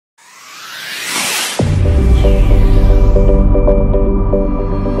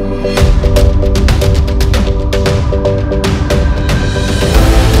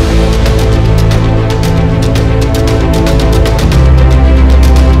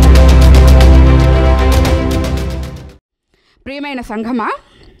ప్రియమైన సంఘమా,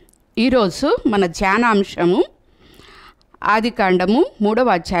 ఈరోజు మన ధ్యానాంశము ఆదికాండము 3వ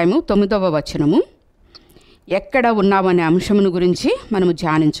అధ్యాయము 9వ వచనము. ఎక్కడ ఉన్నామనే అంశమును గురించి మనము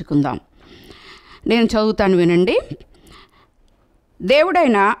ధ్యానించుకుందాం. నేను చదువుతాను, వినండి.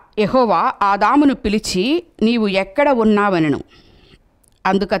 దేవుడైన యెహోవా ఆదామును పిలిచి, నీవు ఎక్కడ ఉన్నావనెను.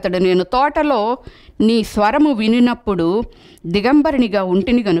 అందుకతడు, నేను తోటలో నీ స్వరము వినినప్పుడు దిగంబరినిగా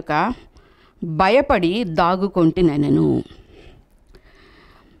ఉంటిని గనుక భయపడి దాగుకొంటినెను.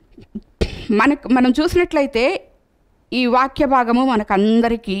 మనం చూసినట్లయితే ఈ వాక్య భాగము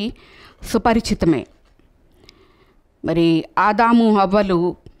మనకందరికీ సుపరిచితమే. మరి ఆదాము హవ్వలు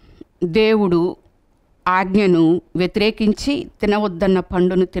దేవుడు ఆజ్ఞను వ్యతిరేకించి తినవద్దన్న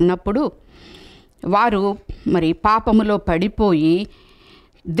పండును తిన్నప్పుడు వారు మరి పాపములో పడిపోయి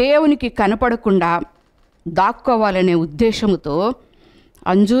దేవునికి కనపడకుండా దాక్కోవాలనే ఉద్దేశముతో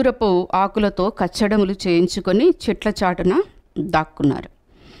అంజూరపు ఆకులతో కచ్చడములు చేయించుకొని చెట్ల చాటున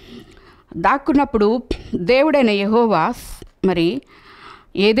దాక్కున్నప్పుడు దేవుడైన యెహోవా మరి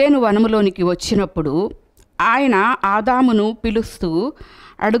ఏదెను వనములోనికి వచ్చినప్పుడు ఆయన ఆదామును పిలుస్తూ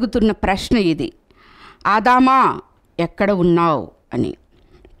అడుగుతున్న ప్రశ్న ఇది, ఆదామా ఎక్కడ ఉన్నావు అని.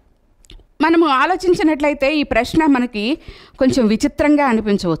 మనము ఆలోచించినట్లయితే ఈ ప్రశ్న మనకి కొంచెం విచిత్రంగా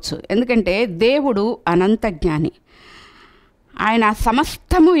అనిపించవచ్చు. ఎందుకంటే దేవుడు అనంత జ్ఞాని, ఆయన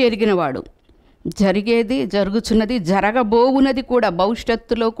సమస్తము ఎరిగినవాడు. జరిగేది, జరుగుతున్నది, జరగబోవున్నది కూడా,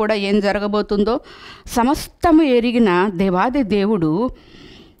 భవిష్యత్తులో కూడా ఏం జరగబోతుందో సమస్తము ఎరిగిన దేవాది దేవుడు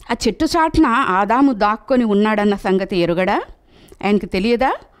ఆ చెట్టు చాటున ఆదాము దాక్కొని ఉన్నాడన్న సంగతి ఎరుగడా? ఆయనకి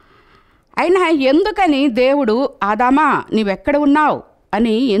తెలియదా? అయినా ఎందుకని దేవుడు ఆదామా నీవెక్కడ ఉన్నావు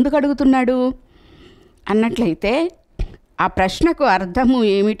అని ఎందుకు అడుగుతున్నాడు అన్నట్లయితే, ఆ ప్రశ్నకు అర్థము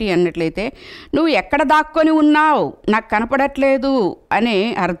ఏమిటి అన్నట్లయితే, నువ్వు ఎక్కడ దాక్కొని ఉన్నావు, నాకు కనపడట్లేదు అనే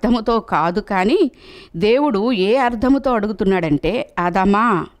అర్థముతో కాదు. కానీ దేవుడు ఏ అర్థముతో అడుగుతున్నాడంటే, ఆదామా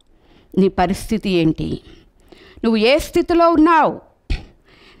నీ పరిస్థితి ఏంటి, నువ్వు ఏ స్థితిలో ఉన్నావు?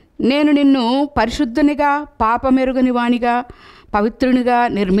 నేను నిన్ను పరిశుద్ధునిగా, పాపమెరుగని వానిగా, పవిత్రునిగా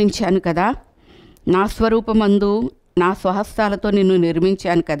నిర్మించాను కదా. నా స్వరూపమందు నా స్వహస్తాలతో నిన్ను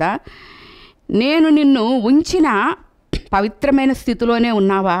నిర్మించాను కదా. నేను నిన్ను ఉంచిన పవిత్రమైన స్థితిలోనే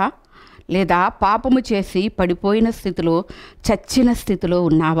ఉన్నావా, లేదా పాపము చేసి పడిపోయిన స్థితిలో, చచ్చిన స్థితిలో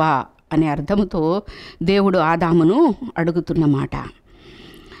ఉన్నావా అనే అర్థముతో దేవుడు ఆదామును అడుగుతున్నమాట.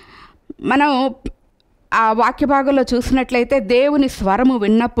 మనం ఆ వాక్య భాగంలో చూసినట్లయితే దేవుని స్వరము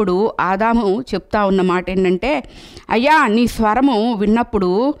విన్నప్పుడు ఆదాము చెప్తా ఉన్న మాట ఏంటంటే, అయ్యా నీ స్వరము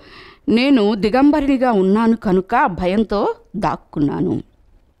విన్నప్పుడు నేను దిగంబరినిగా ఉన్నాను కనుక భయంతో దాక్కున్నాను.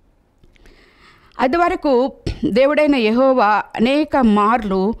 అది వరకు దేవుడైన యెహోవా అనేక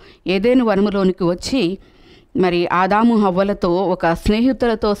మార్లు ఏదెను వనములోనికి వచ్చి మరి ఆదాము హవ్వలతో ఒక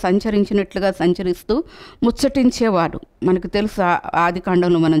స్నేహితులతో సంచరించినట్లుగా సంచరిస్తూ ముచ్చటించేవాడు. మనకు తెలుసు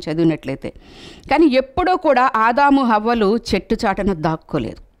ఆదికాండంలో మనం చదివినట్లయితే. కానీ ఎప్పుడూ కూడా ఆదాము హవ్వలు చెట్టు చాటున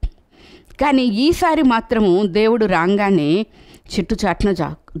దాక్కోలేదు. కానీ ఈసారి మాత్రము దేవుడు రాగానే చెట్టు చాటున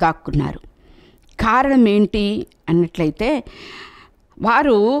దాక్కున్నారు. కారణం ఏంటి అన్నట్లయితే,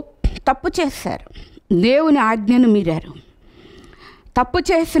 వారు తప్పు చేశారు, దేవుని ఆజ్ఞను మీరారు. తప్పు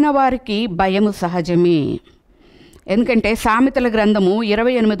చేసిన వారికి భయము సహజమే. ఎందుకంటే సామెతల గ్రంథము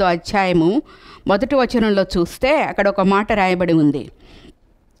 28వ అధ్యాయము 1వ వచనంలో చూస్తే అక్కడ ఒక మాట రాయబడి ఉంది,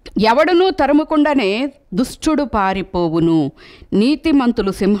 ఎవడునూ తరుముకుండానే దుష్టుడు పారిపోవును,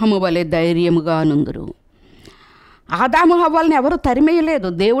 నీతిమంతులు సింహము వలె ధైర్యముగా నుందురు. ఆదాము హవ్వల్ని ఎవరు తరిమేయలేదు,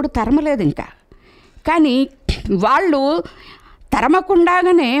 దేవుడు తరమలేదు ఇంకా. కానీ వాళ్ళు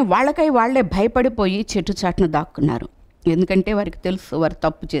తరమకుండానే వాళ్ళకై వాళ్ళే భయపడిపోయి చెట్టు చాటున దాక్కున్నారు. ఎందుకంటే వారికి తెలుసు వారు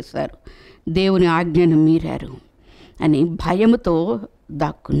తప్పు చేశారు, దేవుని ఆజ్ఞను మీరారు అని భయముతో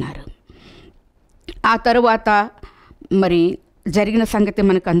దాక్కున్నారు. ఆ తరువాత మరి జరిగిన సంగతి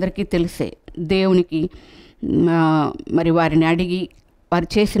మనకు అందరికీ తెలిసే. దేవునికి మరి వారిని అడిగి వారు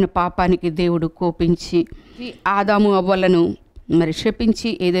చేసిన పాపానికి దేవుడు కోపించి ఆదాము అవ్వలను మరి శపించి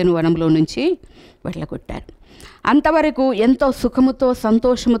ఏదెను వనంలో నుంచి వెళ్ళగొట్టారు. అంతవరకు ఎంతో సుఖముతో,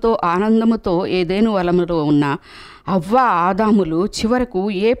 సంతోషముతో, ఆనందముతో ఏదెను వనంలో ఉన్న అవ్వ ఆదాములు చివరకు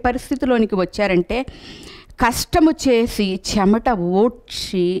ఏ పరిస్థితిలోనికి వచ్చారంటే, కష్టము చేసి చెమట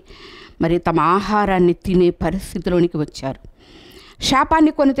ఓడ్చి మరి తమ ఆహారాన్ని తినే పరిస్థితిలోనికి వచ్చారు.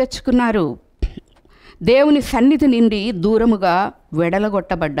 శాపాన్ని కొని తెచ్చుకున్నారు. దేవుని సన్నిధి నుండి దూరముగా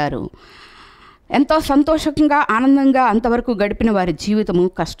వెడలగొట్టబడ్డారు. ఎంతో సంతోషంగా, ఆనందంగా అంతవరకు గడిపిన వారి జీవితము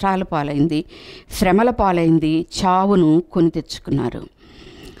కష్టాల పాలైంది, శ్రమల పాలైంది, చావును కొని తెచ్చుకున్నారు.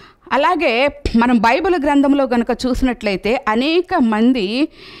 అలాగే మనం బైబిల్ గ్రంథంలో కనుక చూసినట్లయితే అనేక మంది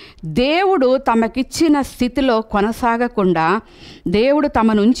దేవుడు తమకిచ్చిన స్థితిలో కొనసాగకుండా, దేవుడు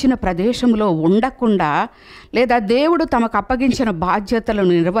తమనుంచిన ప్రదేశంలో ఉండకుండా, లేదా దేవుడు తమకు అప్పగించిన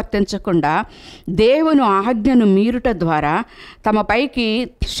బాధ్యతలను నిర్వర్తించకుండా దేవుని ఆజ్ఞను మీరుట ద్వారా తమ పైకి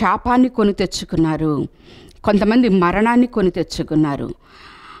శాపాన్ని కొని తెచ్చుకున్నారు. కొంతమంది మరణాన్ని కొని తెచ్చుకున్నారు.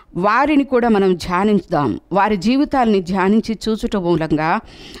 వారిని కూడా మనం ధ్యానించుదాం. వారి జీవితాలని ధ్యానించి చూచుట మూలంగా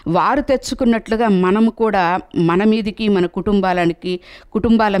వారు తెచ్చుకున్నట్లుగా మనము కూడా మన మీదికి, మన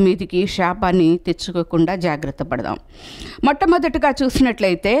కుటుంబాల మీదికి శాపాన్ని తెచ్చుకోకుండా జాగ్రత్త పడదాం. మొట్టమొదటిగా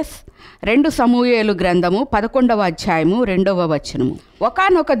చూసినట్లయితే 2 సమూయేలు గ్రంథము 11వ అధ్యాయము 2వ వచనము.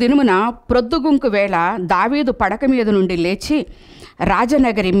 ఒకానొక దినమున ప్రొద్దుగుంకు వేళ దావీదు పడక మీద నుండి లేచి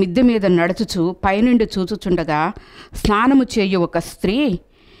రాజనగరి మిద్దె మీద నడుచుచు పైనుండి చూచుచుండగా స్నానము చేయు ఒక స్త్రీ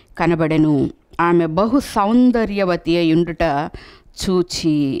కనబడెను. ఆమె బహు సౌందర్యవతి అయ్యుండుట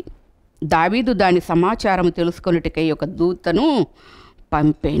చూచి దావీదు దాని సమాచారము తెలుసుకొనుటకై ఒక దూతను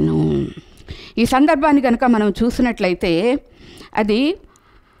పంపెను. ఈ సందర్భాన్ని కనుక మనం చూసినట్లయితే అది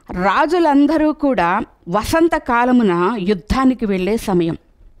రాజులందరూ కూడా వసంతకాలమున యుద్ధానికి వెళ్ళే సమయం.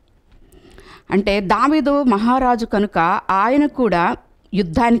 అంటే దావీదు మహారాజు కనుక ఆయన కూడా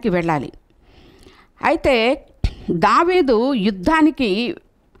యుద్ధానికి వెళ్ళాలి. అయితే దావీదు యుద్ధానికి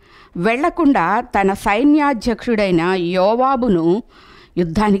వెళ్లకుండా తన సైన్యాధ్యక్షుడైన యోవాబును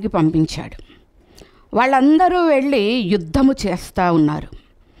యుద్ధానికి పంపించాడు. వాళ్ళందరూ వెళ్ళి యుద్ధము చేస్తూ ఉన్నారు.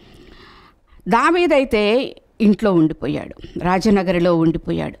 దావీదైతే ఇంట్లో ఉండిపోయాడు, రాజనగరిలో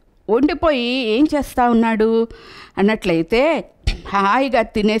ఉండిపోయి ఏం చేస్తూ ఉన్నాడు అన్నట్లయితే హాయిగా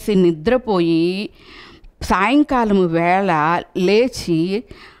తినేసి నిద్రపోయి సాయంకాలము వేళ లేచి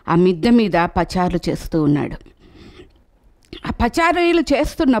ఆ మిద్దె మీద పచారులు చేస్తూ ఉన్నాడు. ఆ పచారీలు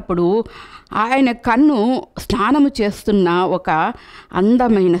చేస్తున్నప్పుడు ఆయన కన్ను స్నానము చేస్తున్న ఒక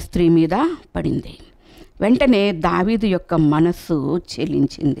అందమైన స్త్రీ మీద పడింది. వెంటనే దావీదు యొక్క మనస్సు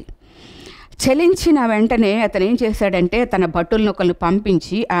చెలించిన వెంటనే అతను ఏం చేశాడంటే తన భటులను ఒకరిని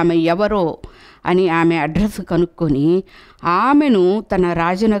పంపించి ఆమె ఎవరో అని ఆమె అడ్రస్ కనుక్కొని ఆమెను తన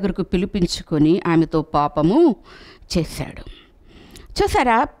రాజనగర్కు పిలిపించుకొని ఆమెతో పాపము చేశాడు.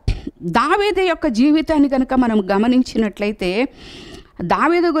 చూసారా, దావీదు యొక్క జీవితాన్ని కనుక మనం గమనించినట్లయితే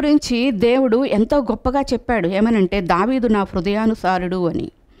దావీదు గురించి దేవుడు ఎంతో గొప్పగా చెప్పాడు. ఏమనంటే దావీదు నా హృదయానుసారుడు అని.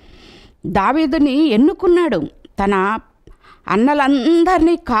 దావీదుని ఎన్నుకున్నాడు, తన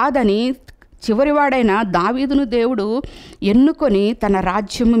అన్నలందరినీ కాదని చివరివాడైన దావీదును దేవుడు ఎన్నుకొని తన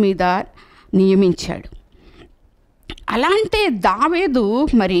రాజ్యము మీద నియమించాడు. అలాంటి దావీదు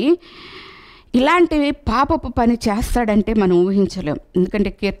మరి ఇలాంటి పాపపు పని చేస్తాడంటే మనం ఊహించలేం. ఎందుకంటే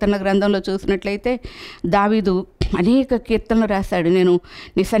కీర్తనల గ్రంథంలో చూసినట్లయితే దావీదు అనేక కీర్తనలు రాశాడు. నేను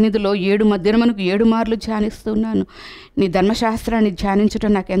నీ సన్నిధిలో 7 మార్లు ధ్యానిస్తున్నాను, నీ ధర్మశాస్త్రాన్ని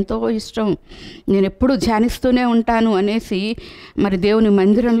ధ్యానించడం నాకు ఎంతో ఇష్టం, నేను ఎప్పుడూ ధ్యానిస్తూనే ఉంటాను అనేసి మరి దేవుని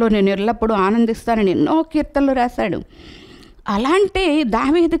మందిరంలో నేను ఎల్లప్పుడూ ఆనందిస్తానని ఎన్నో కీర్తనలు రాశాడు. అలాంటి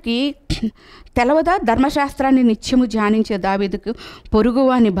దావీదుకి తెలవదా ధర్మశాస్త్రాన్ని నిత్యము ధ్యానించే దావీదుకు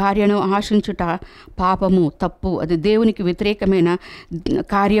పొరుగువాని భార్యను ఆశించుట పాపము, తప్పు, అది దేవునికి వ్యతిరేకమైన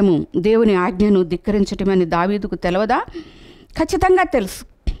కార్యము, దేవుని ఆజ్ఞను ధిక్కరించటమని దావీదుకు తెలవదా? ఖచ్చితంగా తెలుసు.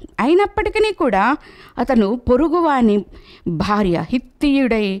 అయినప్పటికీ కూడా అతను పొరుగువాని భార్య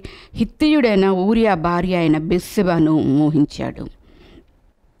హిత్తీయుడైన ఊరియా భార్య అయిన బెత్షెబను మోహించాడు.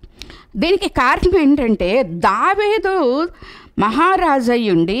 దీనికి కారణం ఏంటంటే దావీదు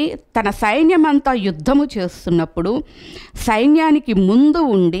మహారాజయ్యుండి తన సైన్యమంతా యుద్ధము చేస్తున్నప్పుడు సైన్యానికి ముందు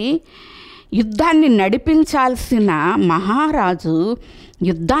ఉండి యుద్ధాన్ని నడిపించాల్సిన మహారాజు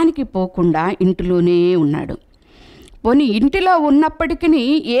యుద్ధానికి పోకుండా ఇంటిలోనే ఉన్నాడు. పోనీ ఇంటిలో ఉన్నప్పటికీ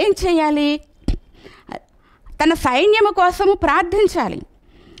ఏం చేయాలి? తన సైన్యము కోసము ప్రార్థించాలి.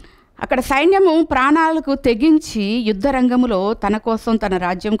 అక్కడ సైన్యము ప్రాణాలకు తెగించి యుద్ధ రంగములో తన కోసం, తన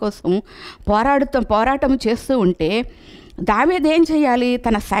రాజ్యం కోసం పోరాటం చేస్తూ ఉంటే దావీదు ఏం చేయాలి?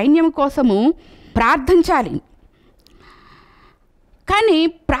 తన సైన్యం కోసము ప్రార్థించాలి. కానీ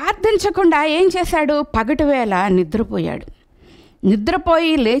ప్రార్థించకుండా ఏం చేశాడు? పగటి వేళ నిద్రపోయాడు.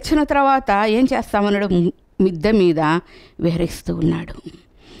 నిద్రపోయి లేచిన తర్వాత ఏం చేస్తామన్నాడు? మిద్దె మీద విహరిస్తూ ఉన్నాడు.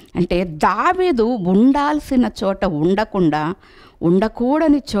 అంటే దావీదు ఉండాల్సిన చోట ఉండకుండా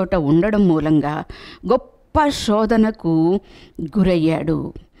ఉండకూడని చోట ఉండడం మూలంగా గొప్ప శోధనకు గురయ్యాడు.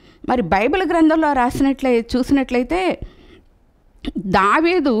 మరి బైబిల్ గ్రంథంలో చూసినట్లయితే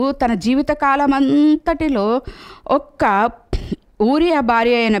దావీదు తన జీవితకాలం అంతటిలో ఒక్క ఊరియా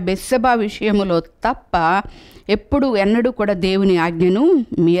భార్య అయిన బెత్షెబా విషయములో తప్ప ఎన్నడూ కూడా దేవుని ఆజ్ఞను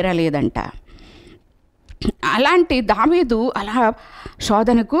మీరలేదంట. అలాంటి దావీదు అలా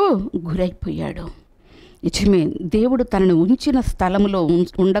శోధనకు గురైపోయాడు. నిజమే, దేవుడు తనను ఉంచిన స్థలంలో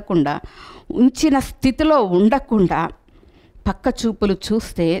ఉండకుండా, ఉంచిన స్థితిలో ఉండకుండా పక్క చూపులు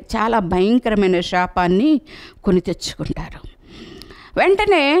చూస్తే చాలా భయంకరమైన శాపాన్ని కొని తెచ్చుకుంటారు.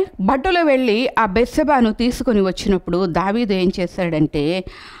 వెంటనే భటులు వెళ్ళి ఆ బెత్షెబాను తీసుకొని వచ్చినప్పుడు దావీదు ఏం చేశాడంటే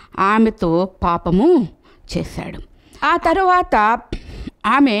ఆమెతో పాపము చేశాడు. ఆ తరువాత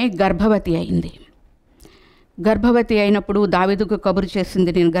ఆమె గర్భవతి అయింది. గర్భవతి అయినప్పుడు దావీదుకు కబురు చేసింది,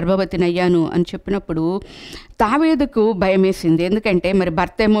 నేను గర్భవతిని అయ్యాను అని చెప్పినప్పుడు దావీదుకు భయం వేసింది. ఎందుకంటే మరి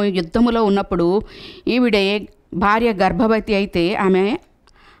భర్త ఏమో యుద్ధములో ఉన్నప్పుడు ఈవిడే భార్య గర్భవతి అయితే ఆమె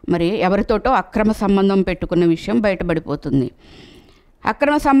మరి ఎవరితోటో అక్రమ సంబంధం పెట్టుకున్న విషయం బయటపడిపోతుంది.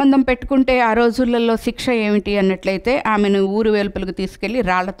 అక్రమ సంబంధం పెట్టుకుంటే ఆ రోజులలో శిక్ష ఏమిటి అన్నట్లయితే ఆమెను ఊరు వెలుపలకు తీసుకెళ్ళి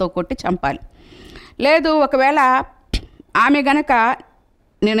రాళ్లతో కొట్టి చంపాలి. లేదు ఒకవేళ ఆమె గనక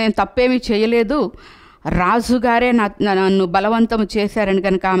నేనేం తప్పేమీ చేయలేదు, రాజుగారే నన్ను బలవంతం చేశారని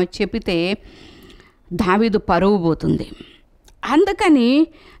కనుక ఆమె చెప్పితే దావీదు పరువు పోతుంది. అందుకని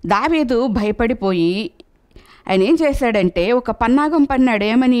దావీదు భయపడిపోయి ఆయన ఏం చేశాడంటే ఒక పన్నాగం పన్నాడు.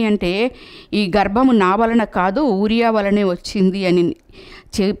 ఏమని అంటే ఈ గర్భము నా వలన కాదు ఊరియా వలనే వచ్చింది అని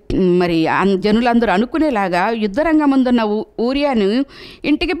మరి జనులందరూ అనుకునేలాగా యుద్ధరంగముందున్న ఊరియాను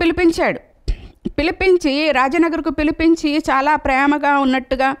ఇంటికి పిలిపించాడు. పిలిపించి రాజనగర్కు పిలిపించి చాలా ప్రేమగా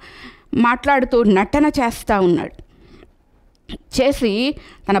ఉన్నట్టుగా మాట్లాడుతూ నటన చేస్తూ ఉన్నాడు. చేసి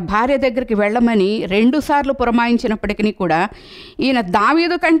తన భార్య దగ్గరికి వెళ్ళమని 2 సార్లు పురమాయించినప్పటికీ కూడా ఈయన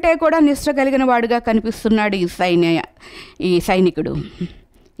దావీదు కంటే కూడా నిష్ఠ కలిగిన వాడుగా కనిపిస్తున్నాడు ఈ సైనికుడు.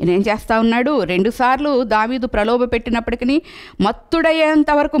 ఈయన ఏం చేస్తూ ఉన్నాడు, 2 సార్లు దావీదు ప్రలోభ పెట్టినప్పటికీ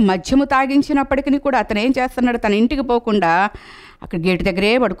మత్తుడయ్యేంత వరకు మద్యము తాగించినప్పటికీ కూడా అతను ఏం చేస్తున్నాడు, తన ఇంటికి పోకుండా అక్కడ గేటు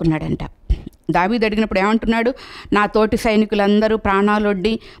దగ్గరే పడుకున్నాడంట. దావీదు అడిగినప్పుడు ఏమంటున్నాడు, నా తోటి సైనికులందరూ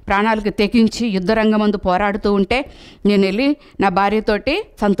ప్రాణాలకు తెగించి యుద్ధరంగమందు పోరాడుతూ ఉంటే నేను వెళ్ళి నా భార్యతోటి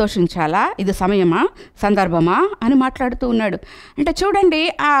సంతోషించాలా, ఇది సమయమా సందర్భమా అని మాట్లాడుతూ ఉన్నాడు. అంటే చూడండి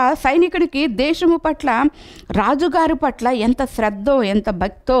ఆ సైనికుడికి దేశము పట్ల రాజుగారి పట్ల ఎంత శ్రద్ధో ఎంత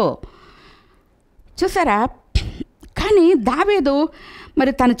భక్తో చూసారా. కానీ దావీదు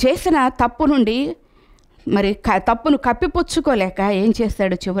మరి తను చేసిన తప్పు నుండి మరి తప్పును కప్పిపుచ్చుకోలేక ఏం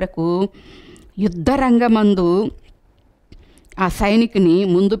చేశాడు, చివరకు యుద్ధరంగమందు ఆ సైనికుని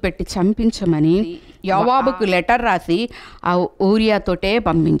ముందు పెట్టి చంపించమని యోవాబుకు లెటర్ రాసి ఆ ఊరియాతోటే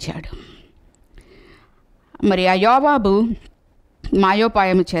పంపించాడు. మరి ఆ యోవాబు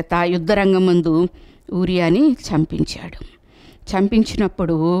మాయోపాయము చేత యుద్ధరంగమందు ఊరియాని చంపించాడు.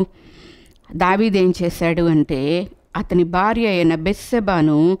 చంపించినప్పుడు దావీదు ఏం చేశాడు అంటే అతని భార్య అయిన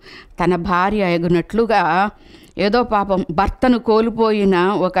బెత్షెబాను తన భార్య అగునట్లుగా ఏదో పాపం భర్తను కోల్పోయిన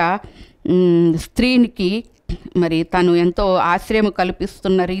ఒక స్త్రీనికి మరి తను ఎంతో ఆశ్రయం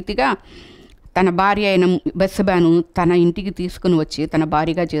కల్పిస్తున్న రీతిగా తన భార్య అయిన బెత్షెబాను తన ఇంటికి తీసుకుని వచ్చి తన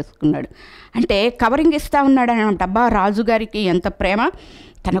భార్యగా చేసుకున్నాడు. అంటే కవరింగ్ ఇస్తూ ఉన్నాడు అనమాట. అబ్బా రాజుగారికి ఎంత ప్రేమ,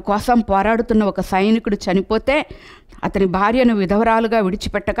 తన కోసం పోరాడుతున్న ఒక సైనికుడు చనిపోతే అతని భార్యను విధవరాలుగా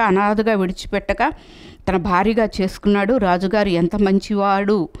విడిచిపెట్టక అనాథగా విడిచిపెట్టక తన భార్యగా చేసుకున్నాడు, రాజుగారు ఎంత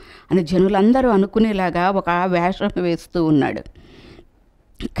మంచివాడు అని జనులందరూ అనుకునేలాగా ఒక వేషం వేస్తూ ఉన్నాడు.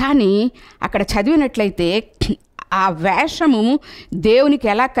 కానీ అక్కడ చదివినట్లయితే ఆ వేషము దేవునికి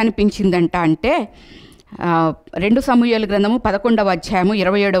ఎలా కనిపించిందంట అంటే 2 సమూయేలు గ్రంథము 11వ అధ్యాయము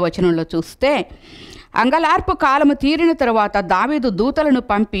 27వ వచనంలో చూస్తే, అంగలార్పు కాలము తీరిన తరువాత దావీదు దూతలను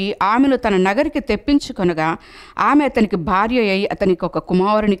పంపి ఆమెను తన నగరికి తెప్పించుకొనగా ఆమె అతనికి భార్య అయి అతనికి ఒక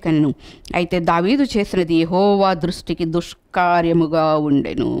కుమారుని కనెను. అయితే దావీదు చేసినది యెహోవా దృష్టికి దుష్కార్యముగా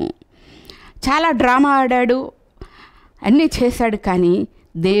ఉండెను. చాలా డ్రామా ఆడాడు, అన్నీ చేశాడు, కానీ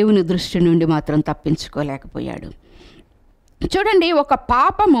దేవుని దృష్టి నుండి మాత్రం తప్పించుకోలేకపోయాడు. చూడండి ఒక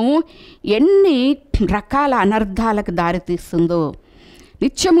పాపము ఎన్ని రకాల అనర్థాలకు దారితీస్తుందో.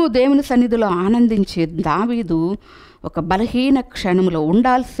 నిత్యము దేవుని సన్నిధిలో ఆనందించే దావీదు ఒక బలహీన క్షణంలో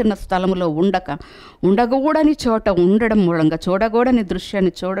ఉండాల్సిన స్థలంలో ఉండకూడని చోట ఉండడం మూలంగా, చూడకూడని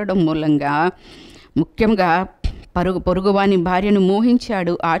దృశ్యాన్ని చూడడం మూలంగా, ముఖ్యంగా పొరుగువాని భార్యను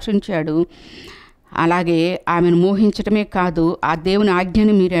మోహించాడు, ఆశించాడు. అలాగే ఆమెను మోహించటమే కాదు, ఆ దేవుని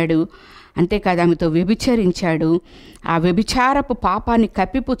ఆజ్ఞను మీరాడు. అంతేకాదు ఆమెతో వ్యభిచరించాడు. ఆ వ్యభిచారపు పాపాన్ని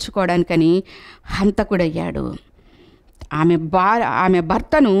కప్పిపుచ్చుకోవడానికని హంతకుడయ్యాడు. ఆమె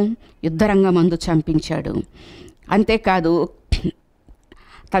భర్తను యుద్ధరంగమందు చంపించాడు. అంతేకాదు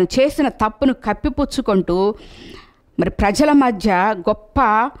తను చేసిన తప్పును కప్పిపుచ్చుకుంటూ మరి ప్రజల మధ్య గొప్ప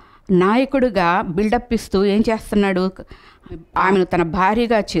నాయకుడిగా బిల్డప్ ఇస్తూ ఏం చేస్తున్నాడు, ఆమెను తన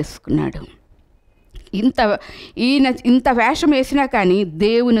భార్యగా చేసుకున్నాడు. ఇంత వేషం వేసినా కానీ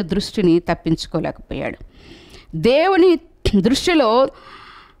దేవుని దృష్టిని తప్పించుకోలేకపోయాడు. దేవుని దృష్టిలో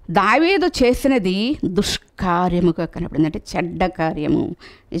దావీదు చేసినది దుష్కార్యముగా కనపడింది. అంటే చెడ్డ కార్యము,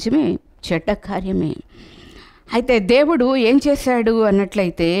 నిజమే చెడ్డ కార్యమే. అయితే దేవుడు ఏం చేశాడు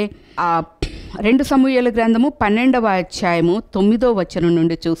అన్నట్లయితే ఆ 2 సమూయేలు గ్రంథము 12వ అధ్యాయము 9వ వచనం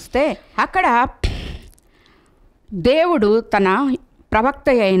నుండి చూస్తే అక్కడ దేవుడు తన ప్రవక్త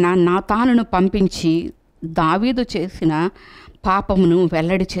అయిన నాతానును పంపించి దావీదు చేసిన పాపమును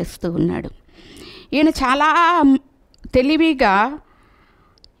వెల్లడి చేస్తూ ఉన్నాడు. ఈయన చాలా తెలివిగా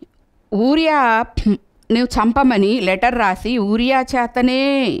ఊరియా నువ్వు చంపమని లెటర్ రాసి ఊరియా చేతనే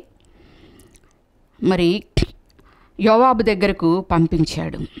మరి యోవాబు దగ్గరకు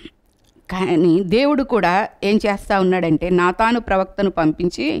పంపించాడు. కానీ దేవుడు కూడా ఏం చేస్తూ ఉన్నాడంటే నాతాను ప్రవక్తను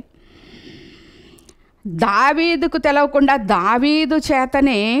పంపించి దావీదుకు తెలవకుండా దావీదు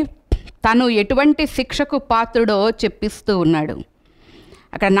చేతనే తను ఎటువంటి శిక్షకు పాత్రుడో చెప్పిస్తూ ఉన్నాడు.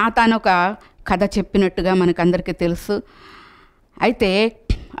 అక్కడ నాతాను ఒక కథ చెప్పినట్టుగా మనకందరికీ తెలుసు. అయితే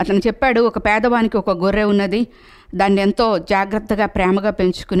అతను చెప్పాడు, ఒక పేదవానికి ఒక గొర్రె ఉన్నది, దాన్ని ఎంతో జాగ్రత్తగా ప్రేమగా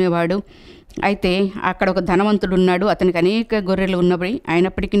పెంచుకునేవాడు. అయితే అక్కడ ఒక ధనవంతుడు ఉన్నాడు, అతనికి అనేక గొర్రెలు ఉన్నవి.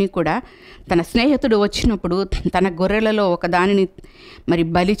 అయినప్పటికీ కూడా తన స్నేహితుడు వచ్చినప్పుడు తన గొర్రెలలో ఒక దానిని మరి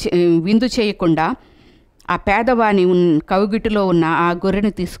విందు చేయకుండా ఆ పేదవాని కౌగిటిలో ఉన్న ఆ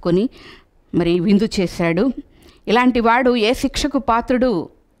గొర్రెని తీసుకొని మరి విందు చేశాడు. ఇలాంటి వాడు ఏ శిక్షకు పాత్రుడు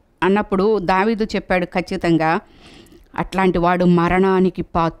అన్నప్పుడు దావీదు చెప్పాడు, ఖచ్చితంగా అట్లాంటి వాడు మరణానికి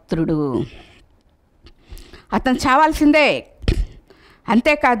పాత్రుడు, అతను చావాల్సిందే.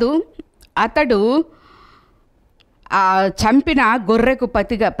 అంతేకాదు అతడు ఆ చంపిన గొర్రెకు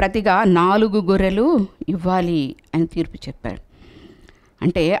ప్రతిగా 4 గొర్రెలు ఇవ్వాలి అని తీర్పు చెప్పాడు.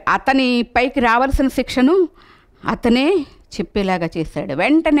 అంటే అతని పైకి రావాల్సిన శిక్షను అతనే చెప్పేలాగా చేశాడు.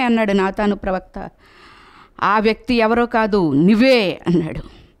 వెంటనే అన్నాడు నాతాను ప్రవక్త, ఆ వ్యక్తి ఎవరో కాదు, నువ్వే అన్నాడు.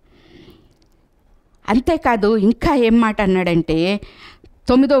 అంతేకాదు ఇంకా ఏం మాట అన్నాడంటే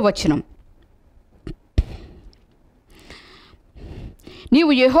 9వ వచనం,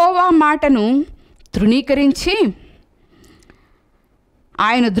 నీవు యెహోవా మాటను తృణీకరించి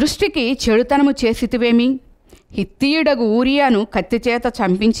ఆయన దృష్టికి చెడుతనము చేసితివేమి? హిత్తీయుడగు ఊరియాను కత్తిచేత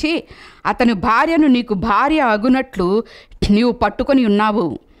చంపించి అతని భార్యను నీకు భార్య అగునట్లు నీవు పట్టుకొని ఉన్నావు.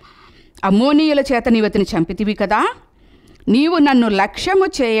 అమ్మోనీయుల చేత నీవు అతని చంపితివి కదా. నీవు నన్ను లక్ష్యము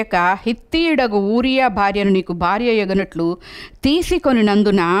చేయక హిత్తీయుడగు ఊరియా భార్యను నీకు భార్య ఎగునట్లు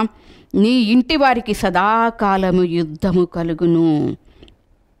తీసుకొనినందున నీ ఇంటి వారికి సదాకాలము యుద్ధము కలుగును.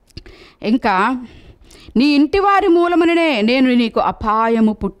 ఇంకా నీ ఇంటివారి మూలముననే నేను నీకు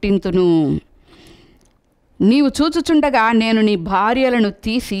అపాయము పుట్టింతును. నీవు చూచుచుండగా నేను నీ భార్యలను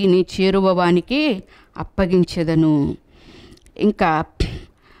తీసి నీ చేరువవానికి అప్పగించెదను. ఇంకా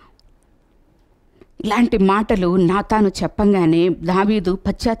ఇలాంటి మాటలు నాతాను చెప్పంగానే దావీదు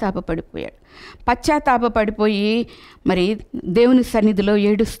పశ్చాత్తాపపడిపోయి మరి దేవుని సన్నిధిలో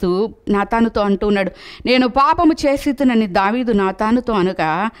ఏడుస్తూ నాతానుతో అంటూ ఉన్నాడు, నేను పాపము చేసితునని దావీదు నాతానుతో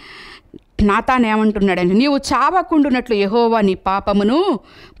అనగా నాతాను ఏమంటున్నాడని, నీవు చావకుండునట్లు యెహోవా నీ పాపమును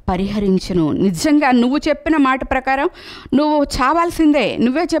పరిహరించును. నిజంగా నువ్వు చెప్పిన మాట ప్రకారం నువ్వు చావాల్సిందే,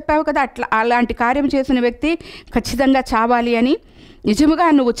 నువ్వే చెప్పావు కదా, అలాంటి కార్యం చేసిన వ్యక్తి ఖచ్చితంగా చావాలి అని. నిజముగా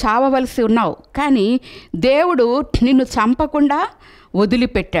నువ్వు చావవలసి ఉన్నావు, కానీ దేవుడు నిన్ను చంపకుండా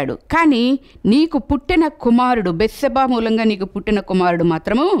వదిలిపెట్టాడు. కానీ నీకు పుట్టిన కుమారుడు, బెత్షెబా మూలంగా నీకు పుట్టిన కుమారుడు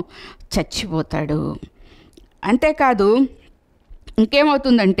మాత్రము చచ్చిపోతాడు. అంతేకాదు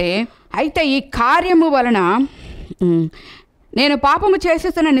ఇంకేమవుతుందంటే, అయితే ఈ కార్యము వలన నేను పాపము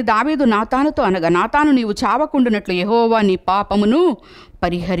చేసేసానని దావీదు నాతానుతో అనగా నాతాను నీవు చావకుండునట్లు యెహోవా నీ పాపమును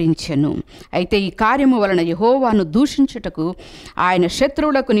పరిహరించెను. అయితే ఈ కార్యము వలన యెహోవాను దూషించుటకు ఆయన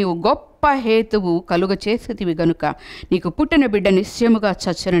శత్రువులకు నీవు గొప్ప హేతువు కలుగ చేసేదివి గనుక నీకు పుట్టిన బిడ్డ నిశ్చయముగా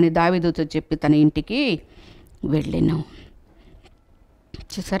చచ్చునని దావీదుతో చెప్పి తన ఇంటికి వెళ్ళెను.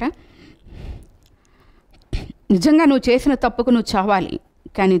 చూసారా, నిజంగా నువ్వు చేసిన తప్పుకు నువ్వు చావాలి,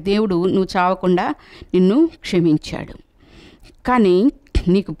 కానీ దేవుడు నువ్వు చావకుండా నిన్ను క్షమించాడు. కానీ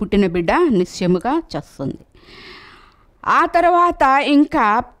నీకు పుట్టిన బిడ్డ నిశ్చయముగా చస్తుంది. ఆ తర్వాత ఇంకా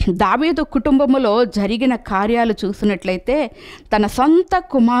దావీదు కుటుంబములో జరిగిన కార్యాలు చూసినట్లయితే తన సొంత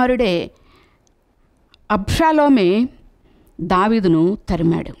కుమారుడే అబ్షాలోమే దావీదును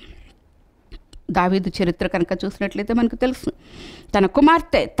తరిమాడు. దావీదు చరిత్ర కనుక చూసినట్లయితే మనకు తెలుసు, తన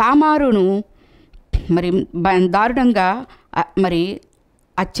కుమార్తె తామారును మరి దారుణంగా మరి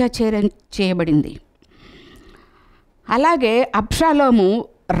అత్యాచారం చేయబడింది. అలాగే అబ్షాలోము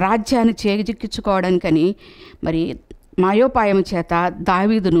రాజ్యాన్ని చేజిక్కించుకోవడానికని మరి మాయోపాయం చేత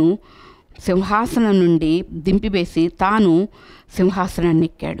దావీదును సింహాసనం నుండి దింపివేసి తాను సింహాసనాన్ని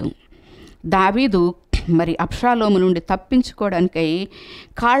ఎక్కాడు. దావీదు మరి అబ్షాలోము నుండి తప్పించుకోవడానికై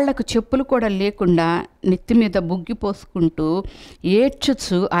కాళ్లకు చెప్పులు కూడా లేకుండా నెత్తి మీద బుగ్గి పోసుకుంటూ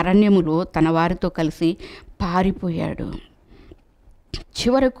ఏడ్చుచు అరణ్యములో తన వారితో కలిసి పారిపోయాడు.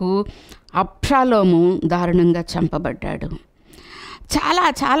 చివరకు అబ్షాలోము దారుణంగా చంపబడ్డాడు. చాలా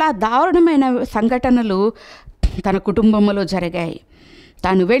చాలా దారుణమైన సంఘటనలు తన కుటుంబంలో జరిగాయి.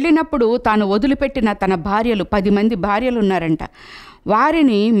 తాను వెళ్ళినప్పుడు తాను వదిలిపెట్టిన తన భార్యలు 10 మంది భార్యలు ఉన్నారంట.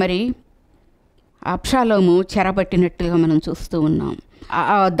 వారిని మరి అబ్షాలోము చెరబట్టినట్టుగా మనం చూస్తూ ఉన్నాం.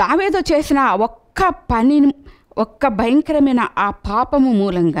 దావీదు చేసిన ఒక్క భయంకరమైన ఆ పాపము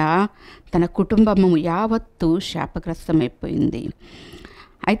మూలంగా తన కుటుంబము యావత్తు శాపగ్రస్తమైపోయింది.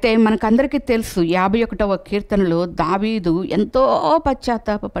 అయితే మనకందరికీ తెలుసు 51వ కీర్తనలో దావీదు ఎంతో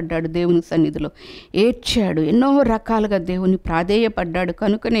పశ్చాత్తాపడ్డాడు, దేవుని సన్నిధిలో ఏడ్చాడు, ఎన్నో రకాలుగా దేవుని ప్రాధేయపడ్డాడు.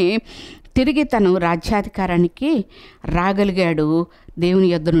 కనుకనే తిరిగి తను రాజ్యాధికారానికి రాగలిగాడు. దేవుని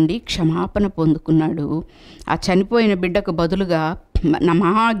యొద్ద నుండి క్షమాపణ పొందుకున్నాడు. ఆ చనిపోయిన బిడ్డకు బదులుగా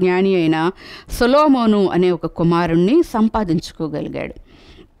మహాజ్ఞాని అయిన సొలొమోను అనే ఒక కుమారుణ్ణి సంపాదించుకోగలిగాడు.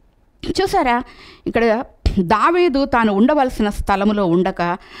 చూసారా, ఇక్కడ దావీదు తాను ఉండవలసిన స్థలములో ఉండక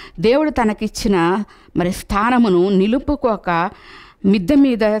దేవుడు తనకిచ్చిన మరి స్థానమును నిలుపుకోక మిద్దె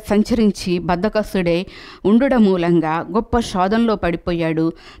మీద సంచరించి బద్ధకస్తుడై ఉండడం మూలంగా గొప్ప శోధనలో పడిపోయాడు.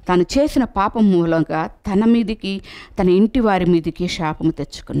 తాను చేసిన పాపం మూలంగా తన మీదికి తన ఇంటి వారి మీదికి శాపము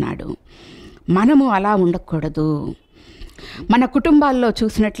తెచ్చుకున్నాడు. మనము అలా ఉండకూడదు. మన కుటుంబాల్లో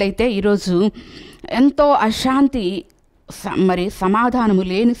చూసినట్లయితే ఈరోజు ఎంతో అశాంతి, మరి సమాధానము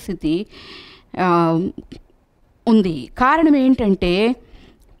లేని స్థితి ఉంది. కారణం ఏంటంటే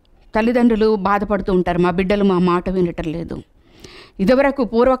తల్లిదండ్రులు బాధపడుతూ ఉంటారు, మా బిడ్డలు మా మాట వినటం లేదు. ఇదివరకు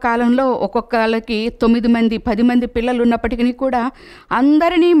పూర్వకాలంలో ఒక్కొక్కళ్ళకి 9 మంది 10 మంది పిల్లలు ఉన్నప్పటికీ కూడా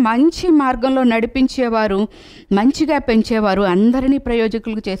అందరినీ మంచి మార్గంలో నడిపించేవారు, మంచిగా పెంచేవారు, అందరినీ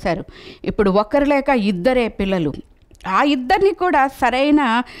ప్రయోజకులు చేశారు. ఇప్పుడు ఒకరు లేక 2 పిల్లలు. ఆ 2 కూడా సరైన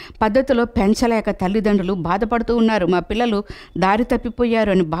పద్ధతిలో పెంచలేక తల్లిదండ్రులు బాధపడుతూ ఉన్నారు. మా పిల్లలు దారి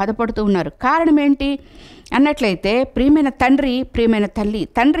తప్పిపోయారు అని బాధపడుతూ ఉన్నారు. కారణం ఏంటి అన్నట్లయితే ప్రియమైన తండ్రి, ప్రియమైన తల్లి.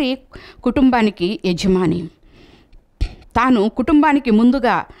 తండ్రి కుటుంబానికి యజమాని. తాను కుటుంబానికి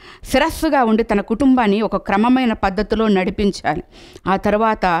ముందుగా శిరస్సుగా ఉండి తన కుటుంబాన్ని ఒక క్రమమైన పద్ధతిలో నడిపించాలి. ఆ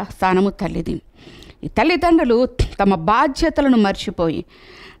తర్వాత స్థానము తల్లిది. ఈ తల్లిదండ్రులు తమ బాధ్యతలను మర్చిపోయి,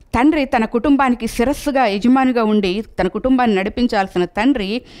 తండ్రి తన కుటుంబానికి శిరస్సుగా యజమానిగా ఉండి తన కుటుంబాన్ని నడిపించాల్సిన తండ్రి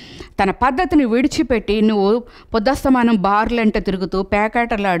తన పద్ధతిని విడిచిపెట్టి నువ్వు పొద్దస్తమానం బార్లంట తిరుగుతూ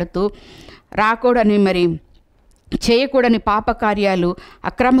పేకాటలాడుతూ రాకూడని మరి చేయకూడని పాపకార్యాలు,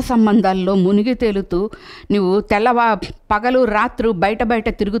 అక్రమ సంబంధాల్లో మునిగి తేలుతూ నువ్వు పగలు రాత్రు బయట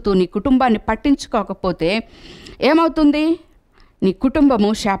తిరుగుతూ నీ కుటుంబాన్ని పట్టించుకోకపోతే ఏమవుతుంది? నీ కుటుంబము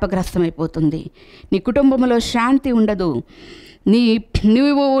శాపగ్రస్తమైపోతుంది. నీ కుటుంబంలో శాంతి ఉండదు.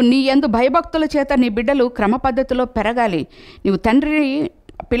 నువ్వు నీ యందు భయభక్తుల చేత నీ బిడ్డలు క్రమ పద్ధతిలో పెరగాలి. నువ్వు తండ్రి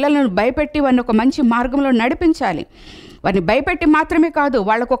పిల్లలను భయపెట్టి వారిని ఒక మంచి మార్గంలో నడిపించాలి. వారిని భయపెట్టి మాత్రమే కాదు,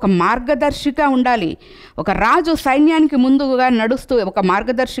 వాళ్ళకు ఒక మార్గదర్శిగా ఉండాలి. ఒక రాజు సైన్యానికి ముందుగా నడుస్తూ ఒక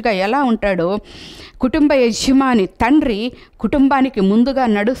మార్గదర్శిగా ఎలా ఉంటాడో, కుటుంబ యజమాని తండ్రి కుటుంబానికి ముందుగా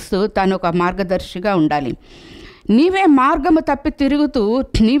నడుస్తూ తాను ఒక మార్గదర్శిగా ఉండాలి. నీవే మార్గము తప్పి తిరుగుతూ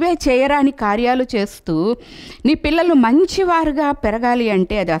నీవే చేయరాని కార్యాలు చేస్తూ నీ పిల్లలు మంచివారుగా పెరగాలి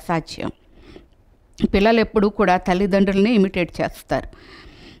అంటే అది అసాధ్యం. పిల్లలు ఎప్పుడూ కూడా తల్లిదండ్రులని ఇమిటేట్ చేస్తారు.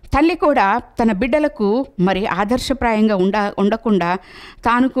 తల్లి కూడా తన బిడ్డలకు మరి ఆదర్శప్రాయంగా ఉండకుండా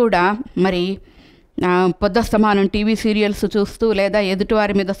తాను కూడా మరి పొద్దస్తమానం టీవీ సీరియల్స్ చూస్తూ లేదా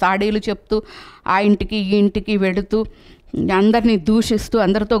ఎదుటివారి మీద సాడీలు చెప్తూ ఆ ఇంటికి ఈ ఇంటికి వెళుతూ అందరినీ దూషిస్తూ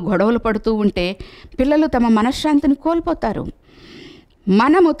అందరితో గొడవలు పడుతూ ఉంటే పిల్లలు తమ మనశ్శాంతిని కోల్పోతారు.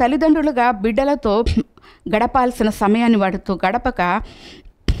 మనము తల్లిదండ్రులుగా బిడ్డలతో గడపాల్సిన సమయాన్ని వాటితో గడపక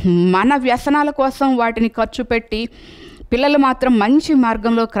మన వ్యసనాల కోసం వాటిని ఖర్చు పెట్టి పిల్లలు మాత్రం మంచి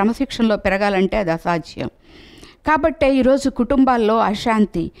మార్గంలో క్రమశిక్షణలో పెరగాలంటే అది అసాధ్యం. కాబట్టే ఈరోజు కుటుంబాల్లో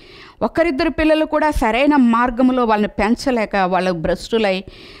అశాంతి. ఒకరిద్దరు పిల్లలు కూడా సరైన మార్గంలో వాళ్ళని పెంచలేక వాళ్ళ భ్రష్టులై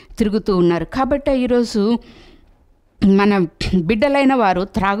తిరుగుతూ ఉన్నారు. కాబట్టే ఈరోజు మన బిడ్డలైన వారు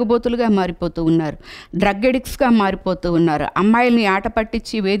త్రాగుబోతులుగా మారిపోతూ ఉన్నారు, డ్రగ్ ఎడిక్ట్స్గా మారిపోతూ ఉన్నారు, అమ్మాయిల్ని ఆట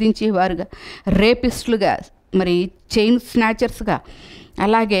పట్టించి వేధించేవారుగా, రేపిస్టులుగా, మరి చైన్ స్నాచర్స్గా,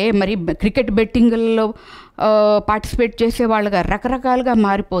 అలాగే మరి క్రికెట్ బెట్టింగ్లలో పార్టిసిపేట్ చేసేవాళ్ళుగా రకరకాలుగా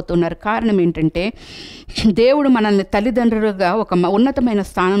మారిపోతున్నారు. కారణం ఏంటంటే దేవుడు మనల్ని తల్లిదండ్రులుగా ఒక ఉన్నతమైన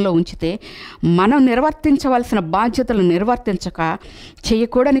స్థానంలో ఉంచితే మనం నిర్వర్తించవలసిన బాధ్యతలు నిర్వర్తించక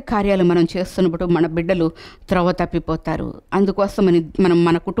చేయకూడని కార్యాలు మనం చేస్తున్నప్పుడు మన బిడ్డలు త్రోవ తప్పిపోతారు. అందుకోసమని మనం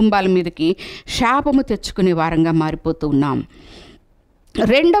మన కుటుంబాల మీదకి శాపము తెచ్చుకునే వారంగా మారిపోతూ ఉన్నాం.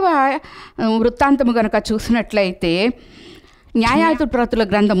 2వ వృత్తాంతము కనుక చూసినట్లయితే న్యాయాధిపతుల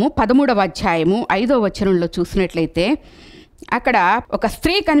గ్రంథము 13వ అధ్యాయము 5వ వచనంలో చూసినట్లయితే అక్కడ ఒక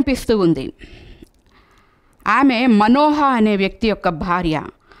స్త్రీ కనిపిస్తూ ఉంది. ఆమె మనోహ అనే వ్యక్తి యొక్క భార్య.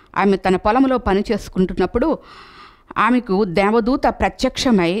 ఆమె తన పొలంలో పని చేసుకుంటున్నప్పుడు ఆమెకు దేవదూత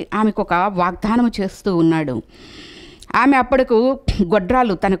ప్రత్యక్షమై ఆమెకు ఒక వాగ్దానం చేస్తూ ఉన్నాడు. ఆమె అప్పటికు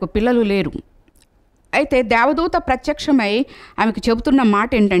గొడ్రాలు, తనకు పిల్లలు లేరు. అయితే దేవదూత ప్రత్యక్షమై ఆమెకు చెబుతున్న మాట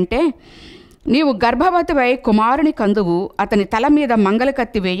ఏంటంటే, నీవు గర్భవతివై కుమారుని కందువు, అతని తల మీద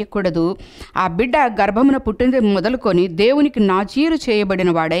మంగళకత్తి వేయకూడదు. ఆ బిడ్డ గర్భమున పుట్టినది మొదలుకొని దేవునికి నాజీరు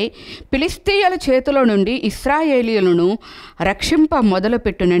చేయబడిన వాడై ఫిలిష్తీయుల చేతిలో నుండి ఇశ్రాయేలీయులను రక్షింప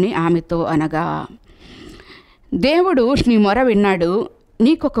మొదలుపెట్టునని ఆమెతో అనగా, దేవుడు నీ మొర విన్నాడు,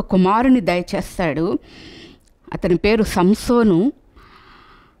 నీకొక కుమారుని దయచేస్తాడు. అతని పేరు సంసోను.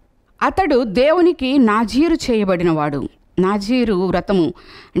 అతడు దేవునికి నాజీరు చేయబడినవాడు. నాజీరు వ్రతము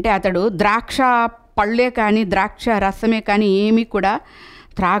అంటే అతడు ద్రాక్ష పళ్ళే కానీ ద్రాక్ష రసమే కానీ ఏమీ కూడా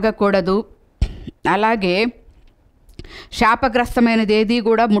త్రాగకూడదు. అలాగే శాపగ్రస్తమైనది ఏది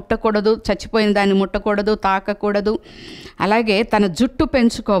కూడా ముట్టకూడదు, చచ్చిపోయిన దాన్ని ముట్టకూడదు, తాకకూడదు. అలాగే తన జుట్టు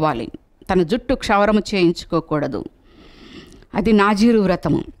పెంచుకోవాలి, తన జుట్టు క్షవరము చేయించుకోకూడదు. అది నాజీరు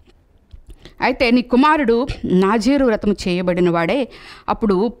వ్రతము. అయితే నీ కుమారుడు నాజీరు వ్రతము చేయబడిన వాడే.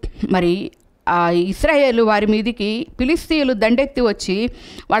 అప్పుడు మరి ఇశ్రాయేలు వారి మీదికి ఫిలిష్తీయులు దండెత్తి వచ్చి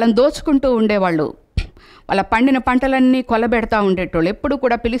వాళ్ళని దోచుకుంటూ ఉండేవాళ్ళు. వాళ్ళ పండిన పంటలన్నీ కొల్లబెడతా ఉండేటోళ్ళు. ఎప్పుడు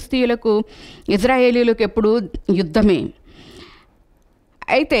కూడా ఫిలిష్తీయులకు ఇజ్రాయేలీలకు ఎప్పుడు యుద్ధమే.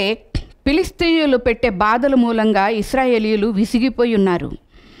 అయితే ఫిలిష్తీయులు పెట్టే బాధల మూలంగా ఇశ్రాయేలీయులు విసిగిపోయి ఉన్నారు.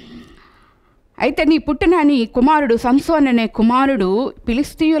 అయితే నీ పుట్టిన నీ కుమారుడు సంసోన్ అనే కుమారుడు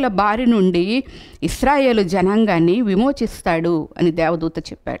ఫిలిష్తీయుల బారి నుండి ఇశ్రాయేలు జనాంగాన్ని విమోచిస్తాడు అని దేవదూత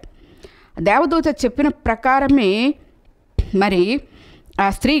చెప్పాడు. దేవదూత చెప్పిన ప్రకారమే మరి ఆ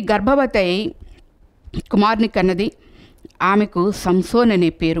స్త్రీ గర్భవతి కుమారుని కన్నది. ఆమెకు సంసోన్ అనే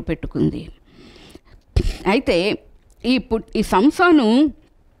పేరు పెట్టుకుంది. అయితే ఈ సంసోను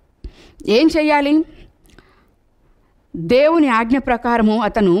ఏం చేయాలి? దేవుని ఆజ్ఞ ప్రకారము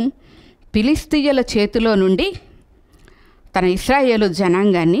అతను ఫిలిష్తీయుల చేతిలో నుండి తన ఇశ్రాయేలు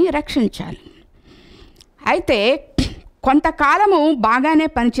జనాంగాన్ని రక్షించాలి. అయితే కొంతకాలము బాగానే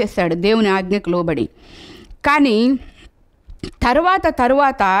పనిచేశాడు దేవుని ఆజ్ఞకు లోబడి. కానీ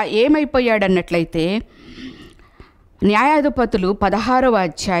తరువాత ఏమైపోయాడన్నట్లయితే న్యాయాధిపతులు 16వ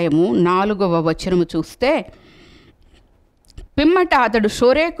అధ్యాయము 4వ వచనము చూస్తే, పిమ్మట అతడు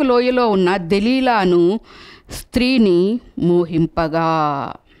షోరేకు లోయలో ఉన్న దెలీలాను స్త్రీని మోహింపగా.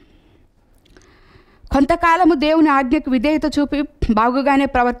 కొంతకాలము దేవుని ఆజ్ఞకు విధేయత చూపి బాగుగానే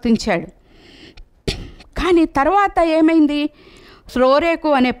ప్రవర్తించాడు. కానీ తర్వాత ఏమైంది? షోరేకు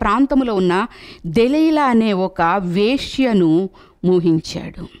అనే ప్రాంతంలో ఉన్న దెలీలా అనే ఒక వేశ్యను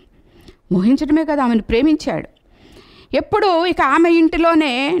మోహించాడు. మోహించడమే కదా, ఆమెను ప్రేమించాడు. ఎప్పుడు ఇక ఆమె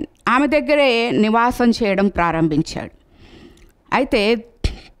ఇంటిలోనే ఆమె దగ్గరే నివాసం చేయడం ప్రారంభించాడు. అయితే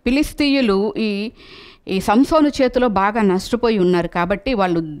ఫిలిష్తీయులు ఈ సంసోను చేతిలో బాగా నష్టపోయి ఉన్నారు. కాబట్టి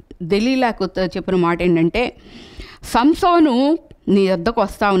వాళ్ళు దెలీలాకు చెప్పిన మాట ఏంటంటే, సంసోను నీ వద్దకు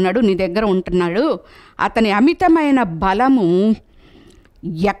వస్తూ ఉన్నాడు, నీ దగ్గర ఉంటున్నాడు. అతని అమితమైన బలము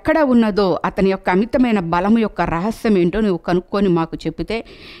ఎక్కడ ఉన్నదో, అతని యొక్క అమితమైన బలము యొక్క రహస్యం ఏంటో నువ్వు కనుక్కొని మాకు చెప్పితే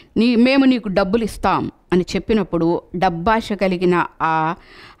మేము నీకు డబ్బులు ఇస్తాం అని చెప్పినప్పుడు, డబ్బాశ కలిగిన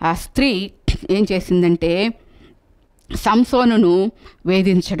ఆ స్త్రీ ఏం చేసిందంటే సంసోనును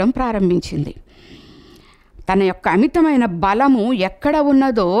వేధించడం ప్రారంభించింది. తన యొక్క అమితమైన బలము ఎక్కడ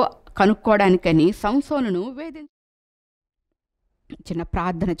ఉన్నదో కనుక్కోవడానికని సంసోనును చిన్న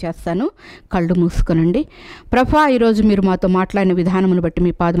ప్రార్థన చేస్తాను. కళ్ళు మూసుకొనండి. ప్రభా, ఈరోజు మీరు మాతో మాట్లాడిన విధానమును బట్టి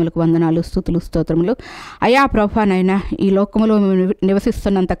మీ పాదములకు వందనాలు, స్తుతులు, స్తోత్రములు. అయా ప్రభా, నాయనా, ఈ లోకములో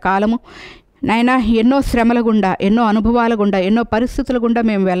నివసిస్తున్నంత కాలము నాయనా ఎన్నో శ్రమల గుండా, ఎన్నో అనుభవాల గుండా, ఎన్నో పరిస్థితుల గుండా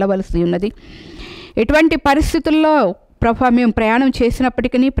మేము వెళ్ళవలసి ఉన్నది. ఎటువంటి పరిస్థితుల్లో ప్రభా మేము ప్రయాణం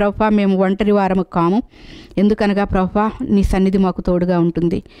చేసినప్పటికీ ప్రభా మేము ఒంటరి వారము కాము. ఎందుకనగా ప్రభా నీ సన్నిధి మాకు తోడుగా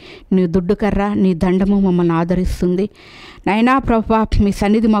ఉంటుంది. నీ దుడ్డు కర్ర, నీ దండము మమ్మల్ని ఆదరిస్తుంది. నైనా ప్రభా మీ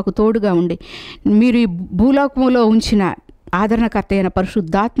సన్నిధి మాకు తోడుగా ఉండి మీరు ఈ భూలోకములో ఉంచిన ఆదరణకర్త అయిన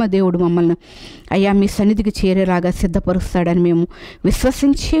పరిశుద్ధాత్మ దేవుడు మమ్మల్ని అయ్యా మీ సన్నిధికి చేరేలాగా సిద్ధపరుస్తాడని మేము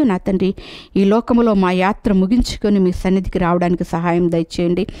విశ్వసించి, నా తండ్రి ఈ లోకములో మా యాత్ర ముగించుకొని మీ సన్నిధికి రావడానికి సహాయం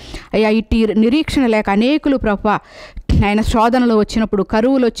దయచేయండి. అయ్యా ఇటు నిరీక్షణ లేక అనేకులు ప్రభా ఆయన శోధనలు వచ్చినప్పుడు,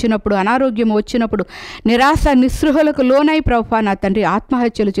 కరువులు వచ్చినప్పుడు, అనారోగ్యం వచ్చినప్పుడు, నిరాశ నిస్పృహలకు లోనై ప్రభా నా తండ్రి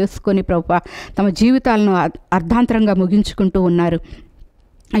ఆత్మహత్యలు చేసుకొని ప్రభా తమ జీవితాలను అర్ధాంతరంగా ముగించుకుంటూ ఉన్నారు.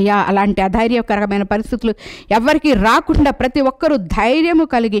 అయ్యా అలాంటి అధైర్యకరమైన పరిస్థితులు ఎవరికి రాకుండా ప్రతి ఒక్కరూ ధైర్యము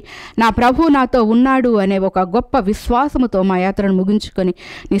కలిగి నా ప్రభు నాతో ఉన్నాడు అనే ఒక గొప్ప విశ్వాసముతో మా యాత్రను ముగించుకొని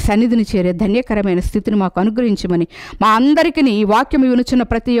నీ సన్నిధిని చేరే ధన్యకరమైన స్థితిని మాకు అనుగ్రహించమని, మా అందరికీ ఈ వాక్యం వినుచున్న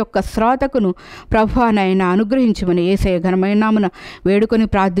ప్రతి ఒక్క శ్రోతకును ప్రభువానైనా అనుగ్రహించమని యేసయ్య ఘనమైన నామమున వేడుకొని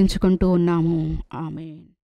ప్రార్థించుకుంటూ ఉన్నాము. ఆమేన్.